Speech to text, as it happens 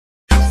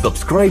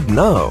Subscribe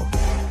now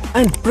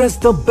and press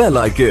the bell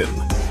icon.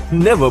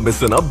 Never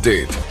miss an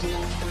update.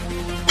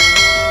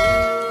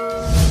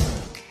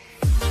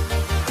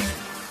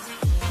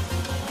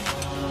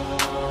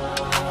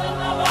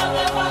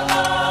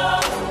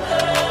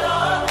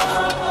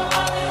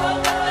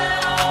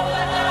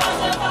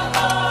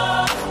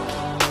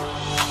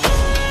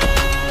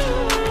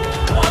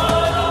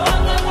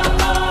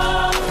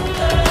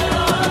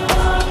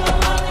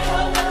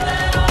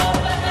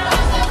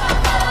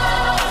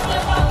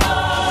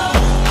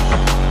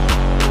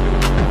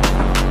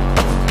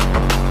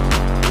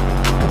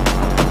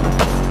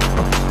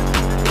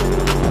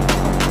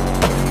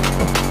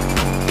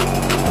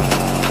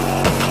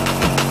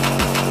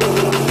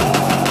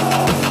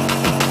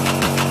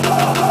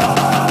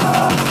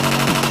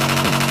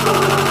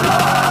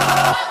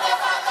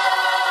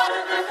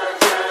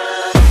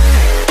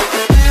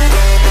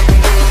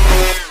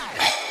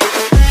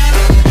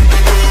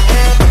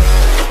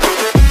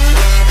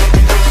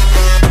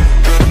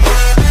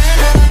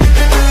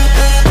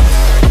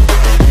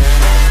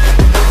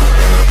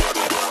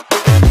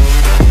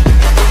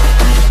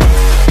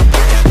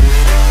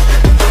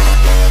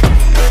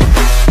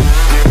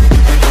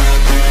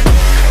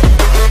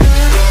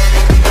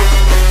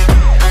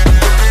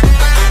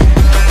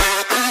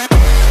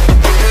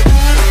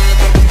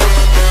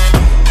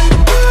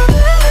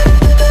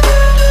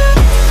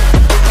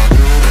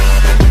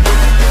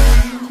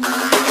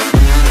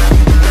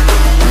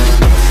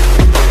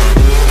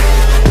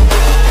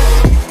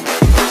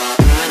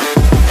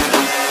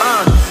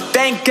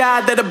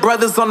 God that the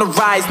brothers on the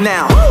rise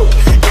now.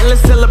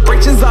 Endless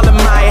celebrations all in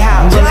my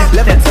house.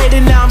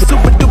 Levitating now, I'm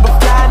super duper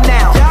fly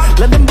now.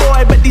 London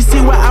boy, but DC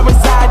where I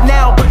reside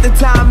now. Put the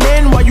time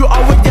in while you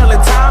always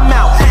yelling time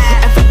out.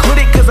 And for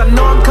quit it, cause I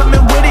know I'm coming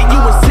with it. You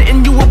were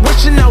sitting, you were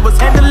wishing I was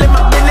handling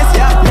my business.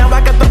 Now I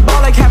got the ball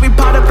like Harry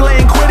Potter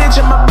playing Quidditch.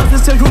 And my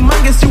business is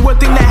humongous, you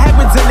would think that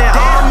happens in it.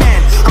 Oh man,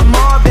 I'm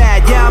all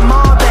that, yeah, I'm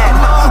all that.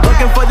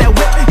 Looking for that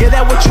whip, yeah,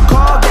 that what you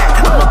call that.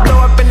 I'ma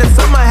blow up in the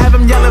summer, have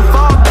them yelling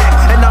fall back.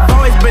 And I've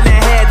always been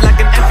ahead like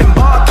an effing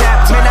ball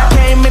cap. Man, I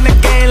came in the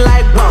game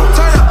like, whoa.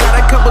 Got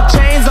a couple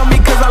chains on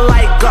me cause I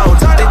like gold.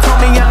 They told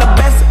me I'm the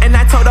best and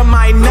I told them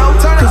I know.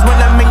 Cause when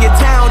I'm in your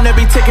town,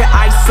 every ticket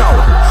I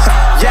sold.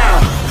 Yeah,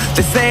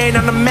 they saying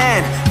I'm the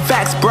man.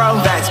 Facts, bro.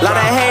 Lot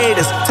of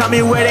haters, tell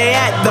me where they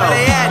at though.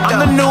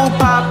 I'm the new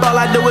pop, all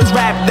I do is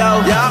rap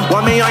though.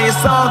 Want me on your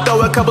song,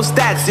 throw a couple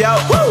stats, yo.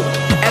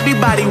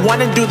 Everybody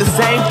wanna do the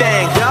same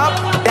thing.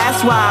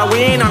 That's why we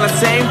ain't on the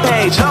same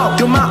page.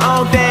 Do my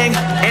own thing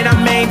and I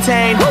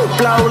maintain.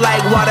 Flow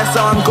like water,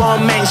 so I'm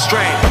going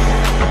mainstream.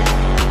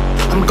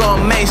 I'm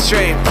going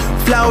mainstream.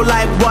 Flow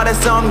like water,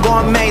 so I'm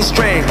going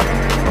mainstream.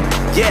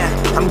 Yeah,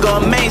 I'm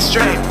going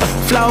mainstream.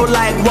 Flow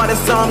like water,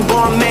 so I'm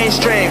going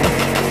mainstream.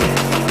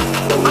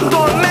 I'm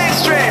going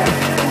mainstream.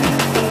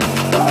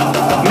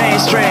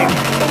 Mainstream.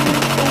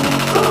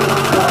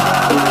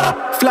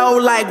 Flow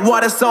like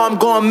water, so I'm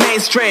going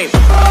mainstream.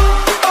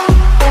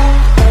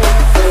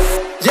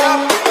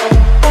 Yeah.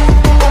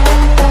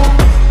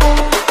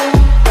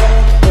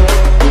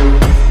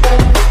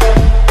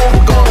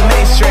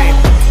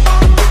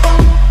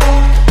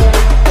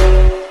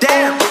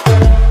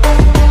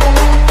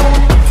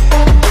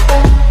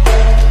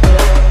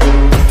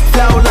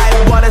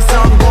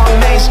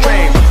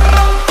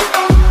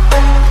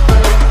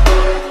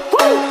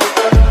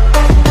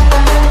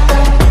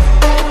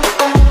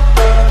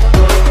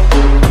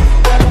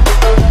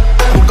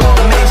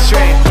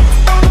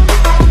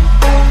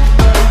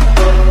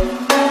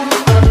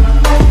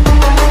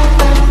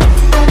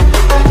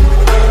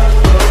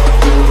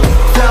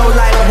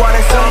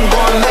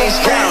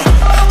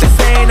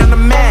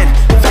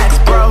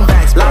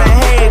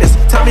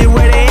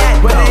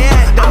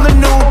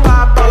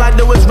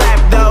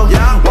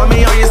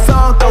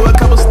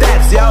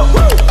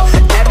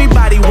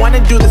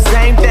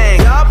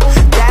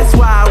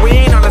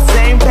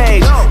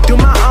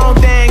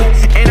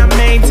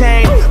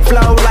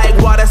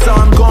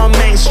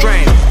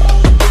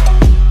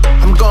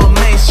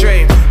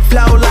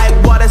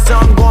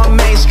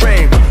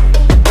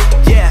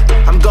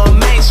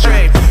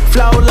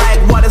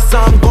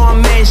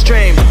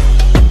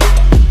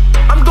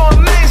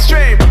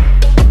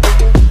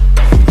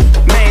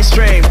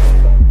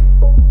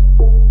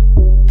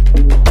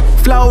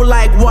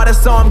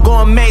 So I'm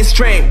going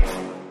mainstream.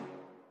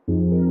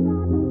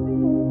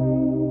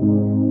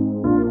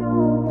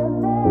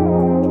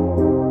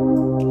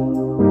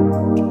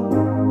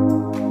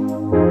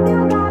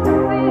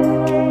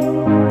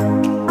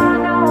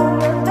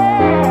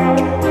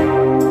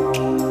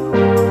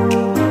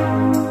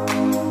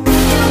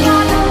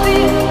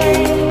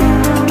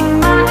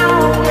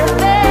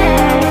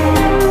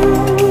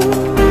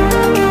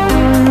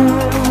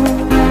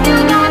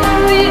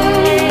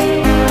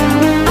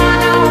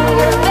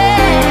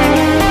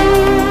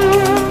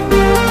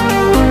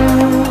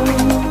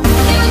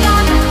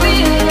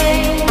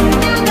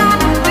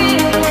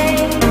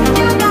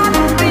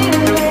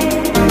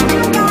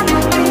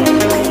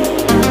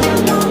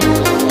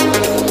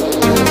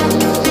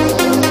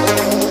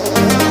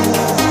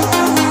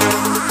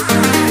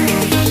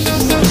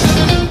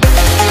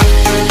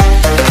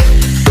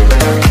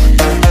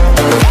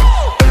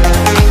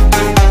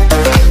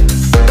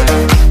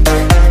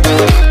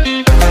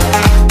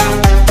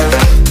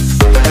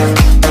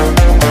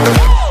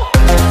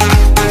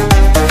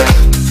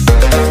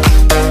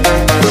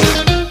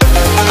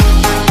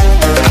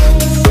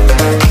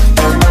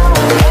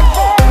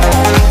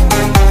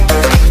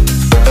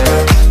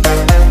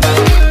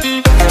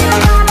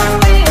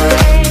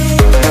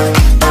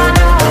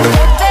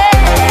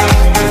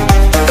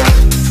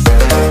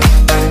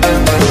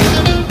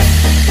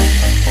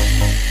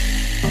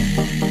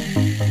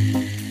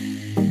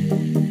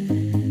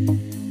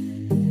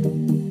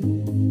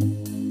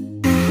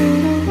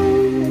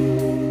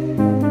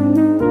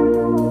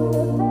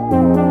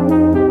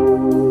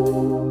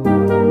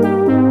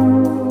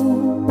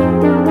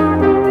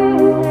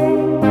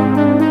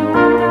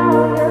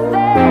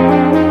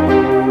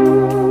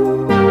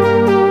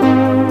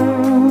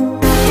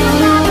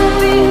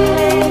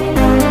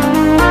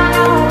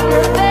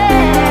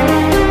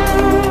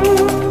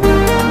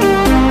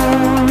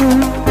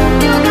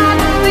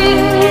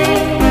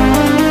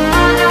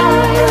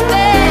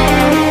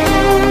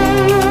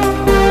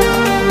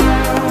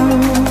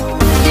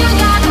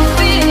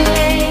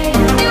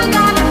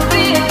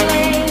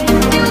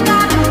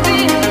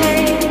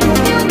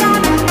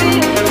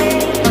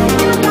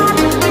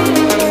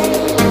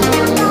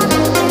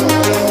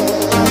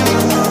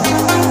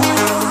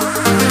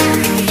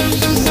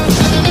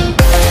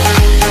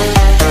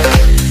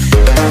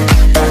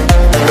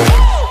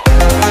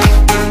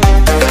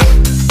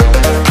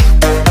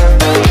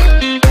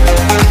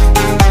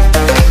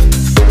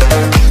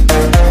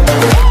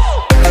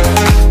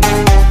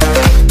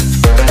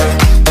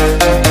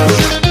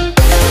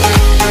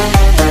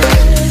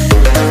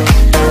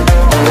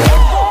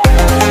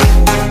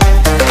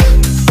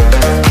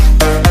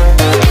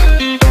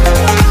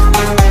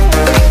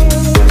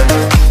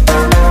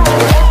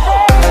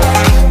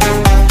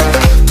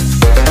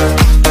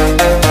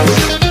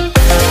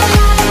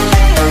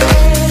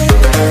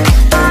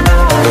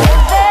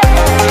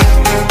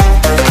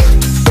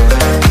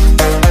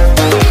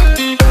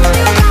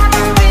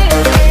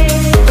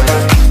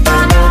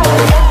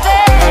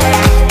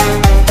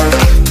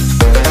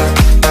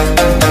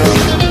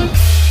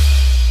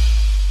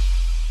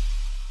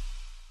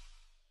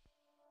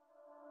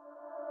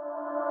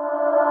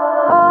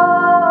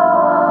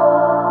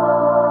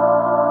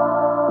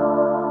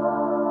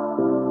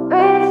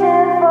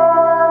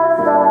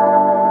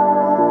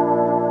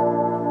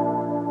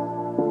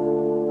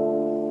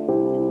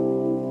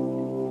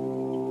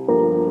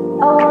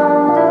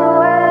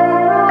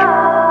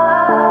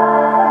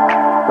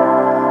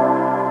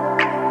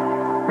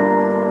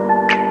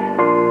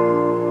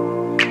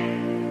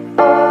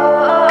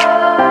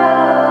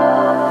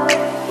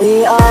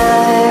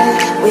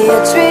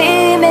 We're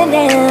dreaming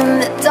in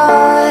the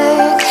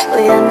dark.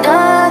 We are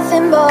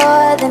nothing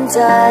more than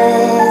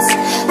dust.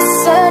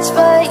 Search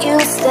but you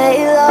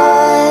stay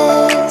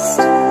lost.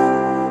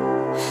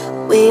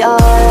 We are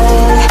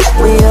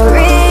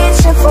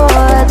reaching for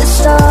the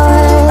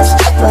stars,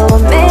 but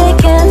we're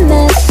making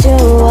this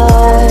too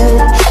hard.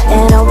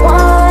 And I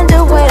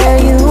wonder where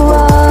you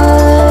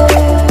are.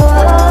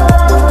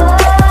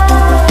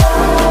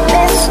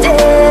 Mysterious,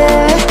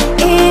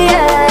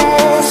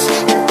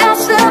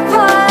 that's the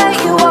part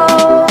you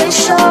always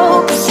show.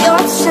 'Cause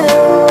you're too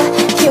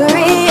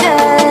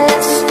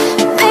curious.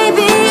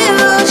 Maybe you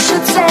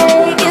should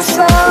take it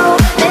slow.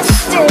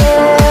 Mysterious,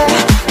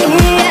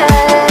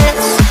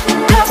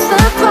 that's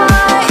the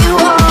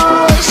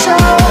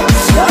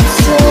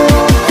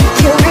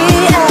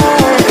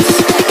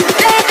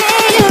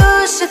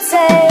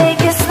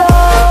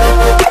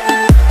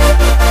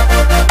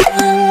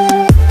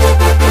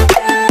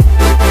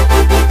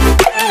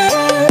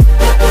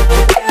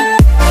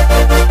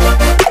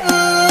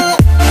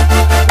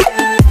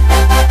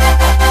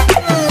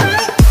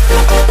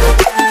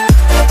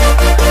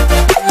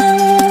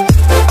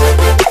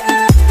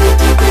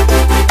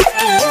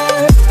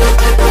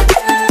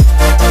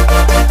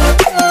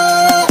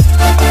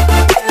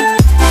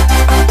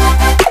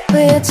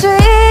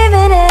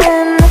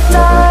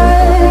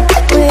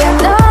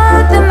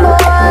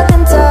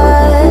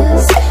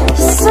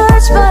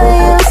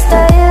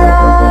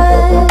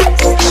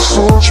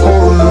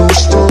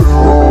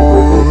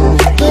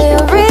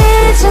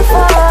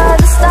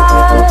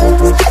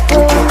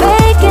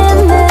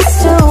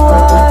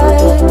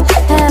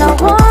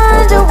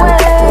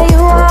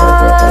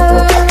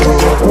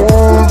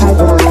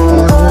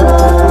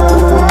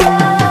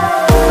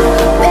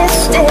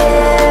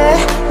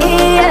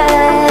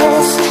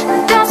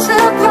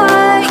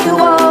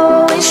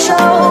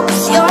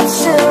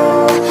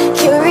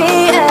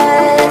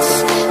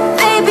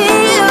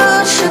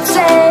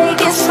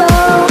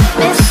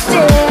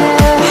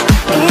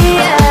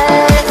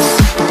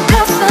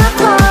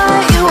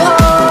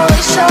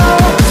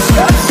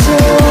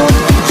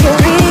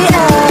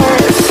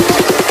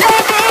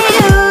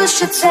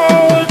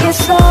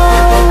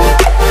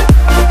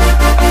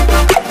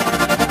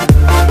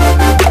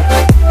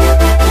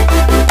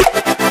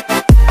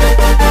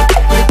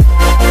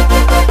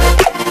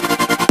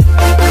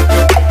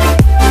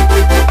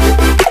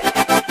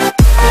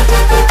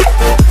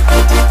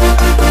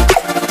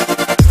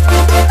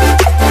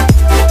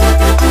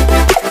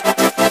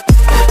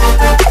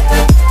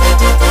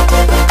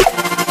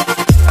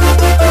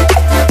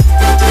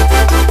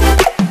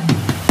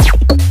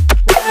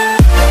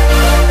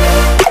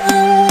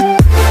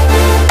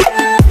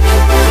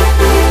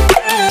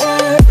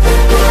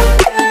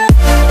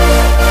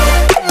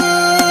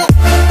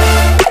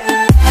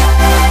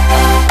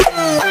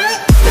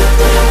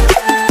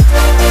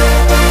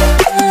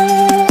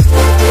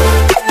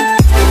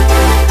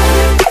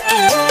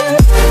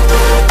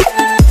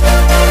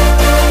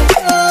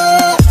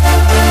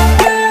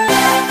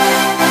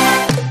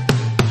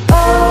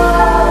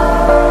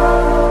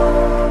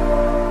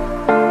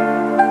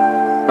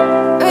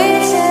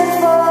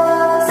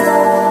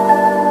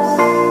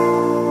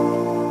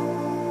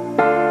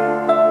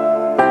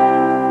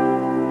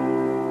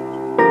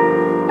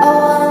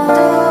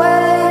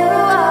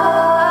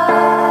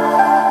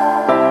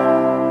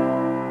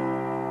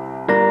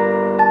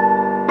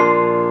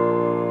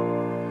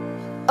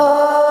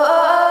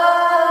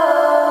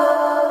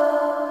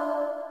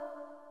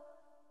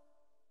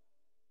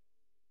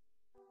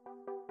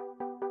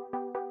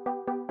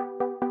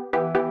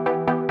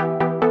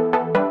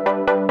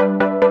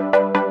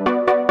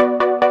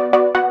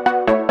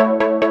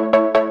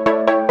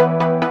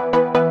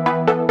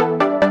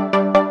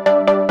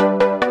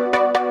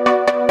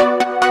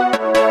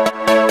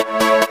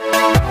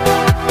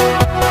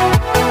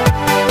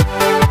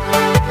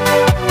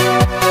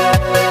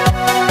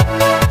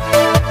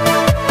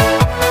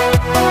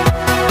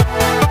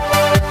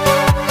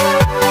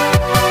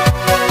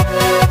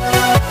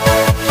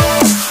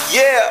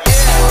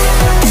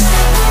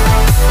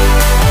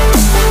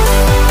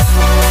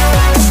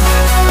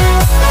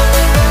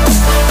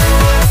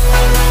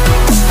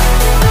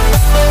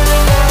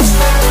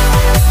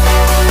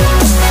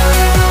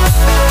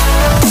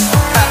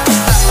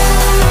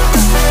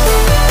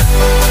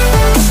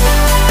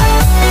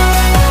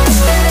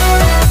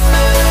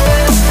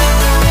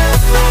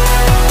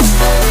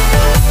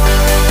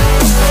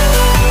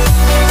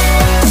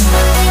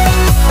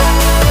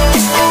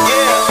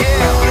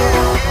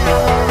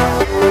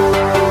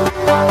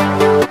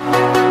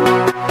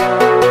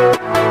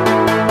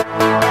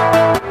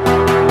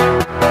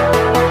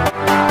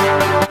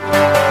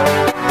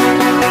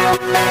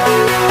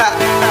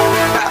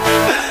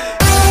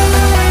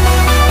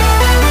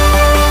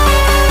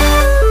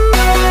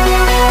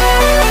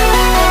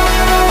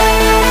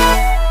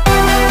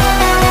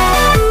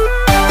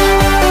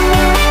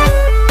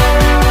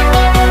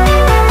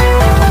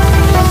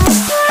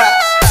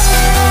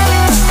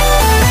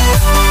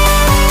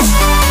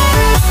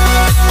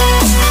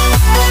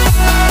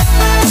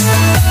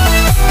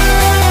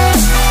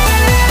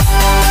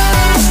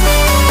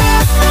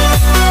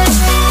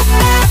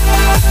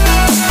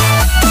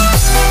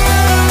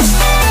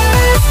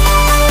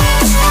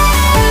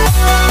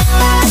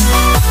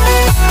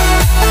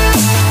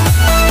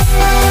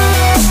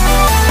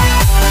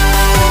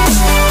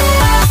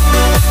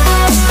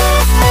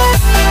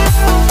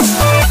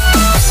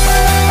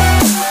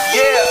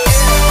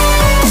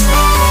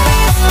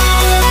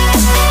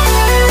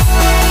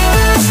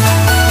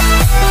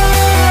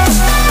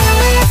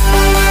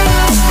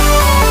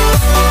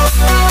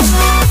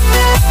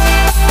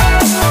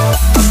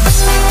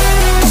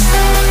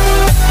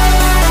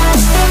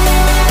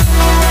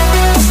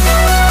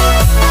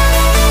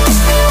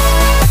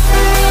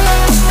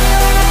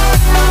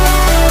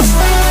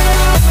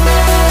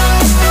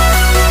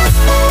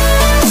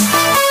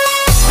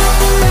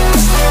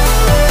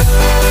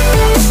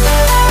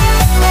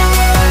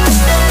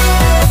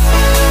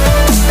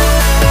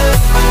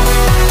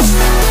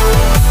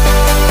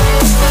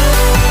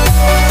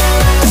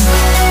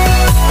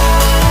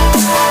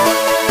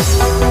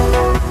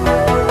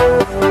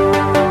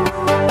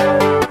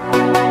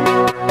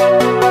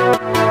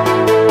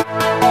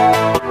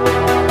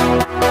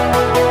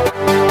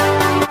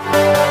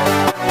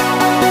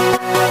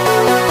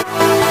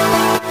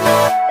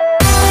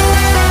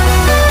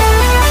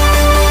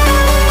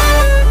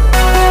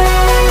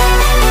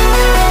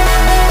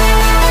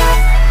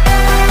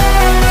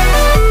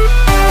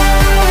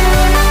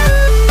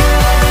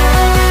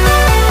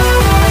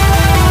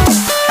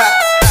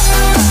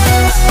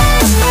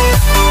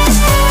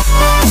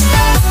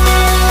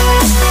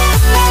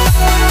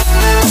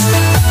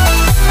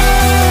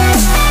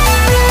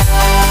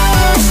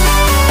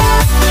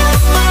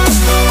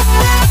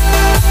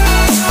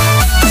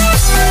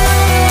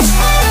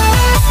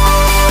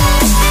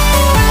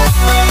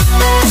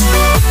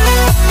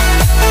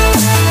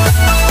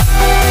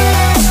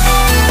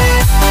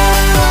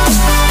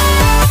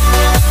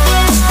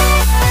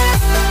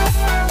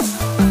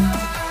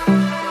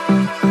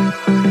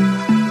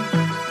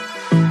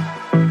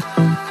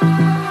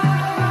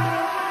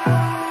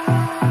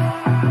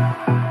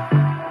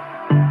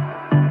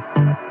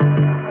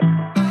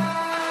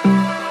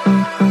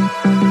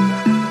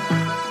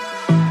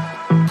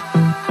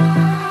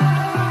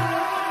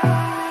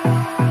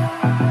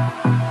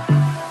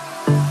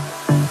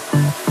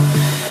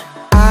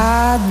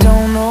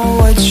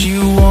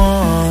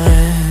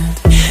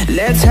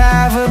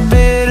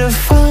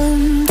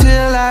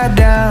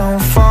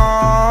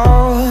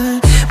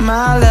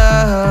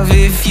love,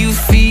 if you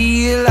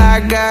feel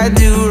like I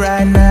do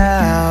right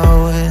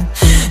now,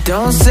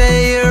 don't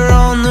say you're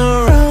on the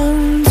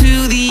run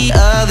to the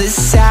other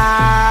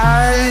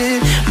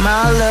side,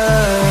 my love.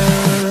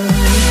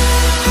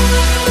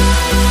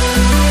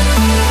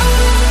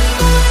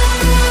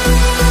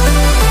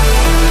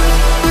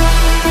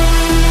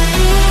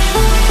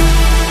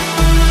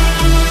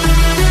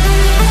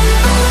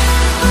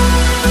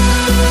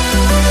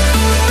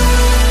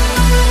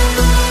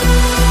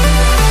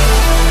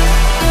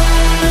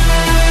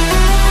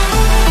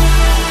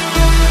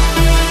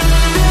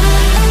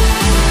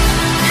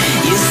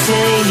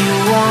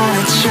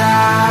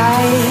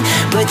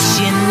 But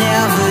you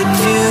never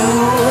do.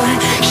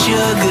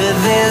 Sugar,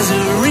 there's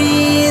a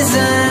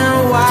reason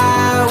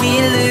why we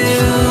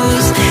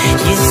lose.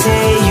 You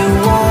say you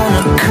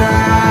wanna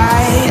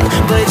cry,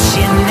 but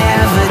you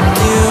never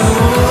do.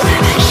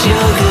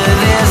 Sugar,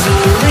 there's a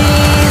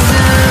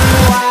reason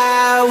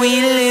why we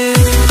lose.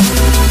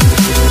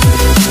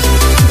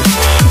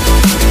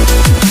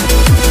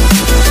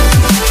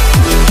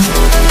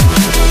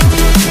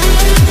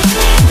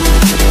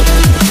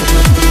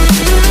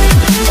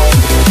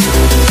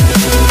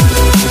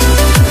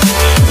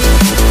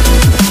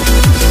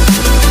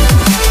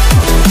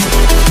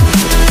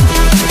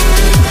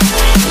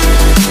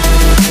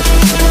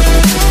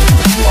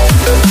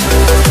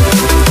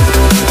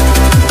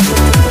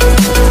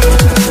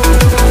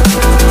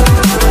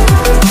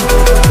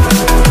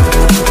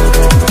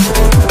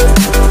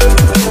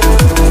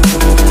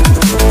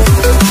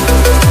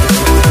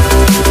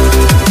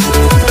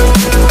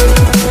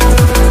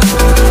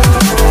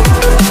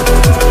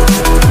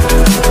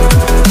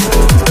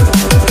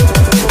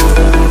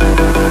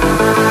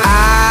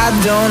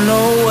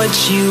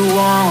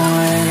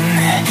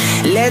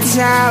 Let's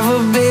have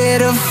a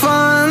bit of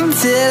fun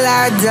till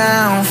I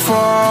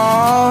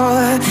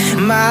downfall,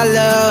 my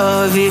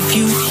love, if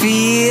you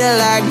feel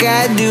like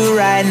I do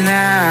right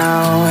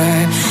now.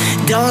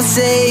 Don't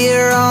say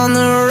you're on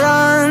the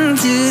run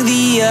to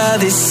the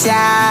other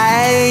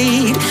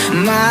side,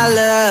 my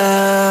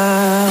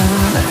love.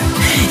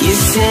 You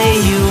say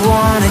you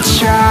wanna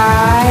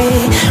try,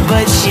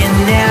 but you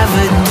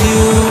never do.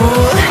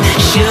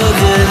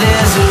 Sugar,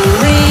 there's a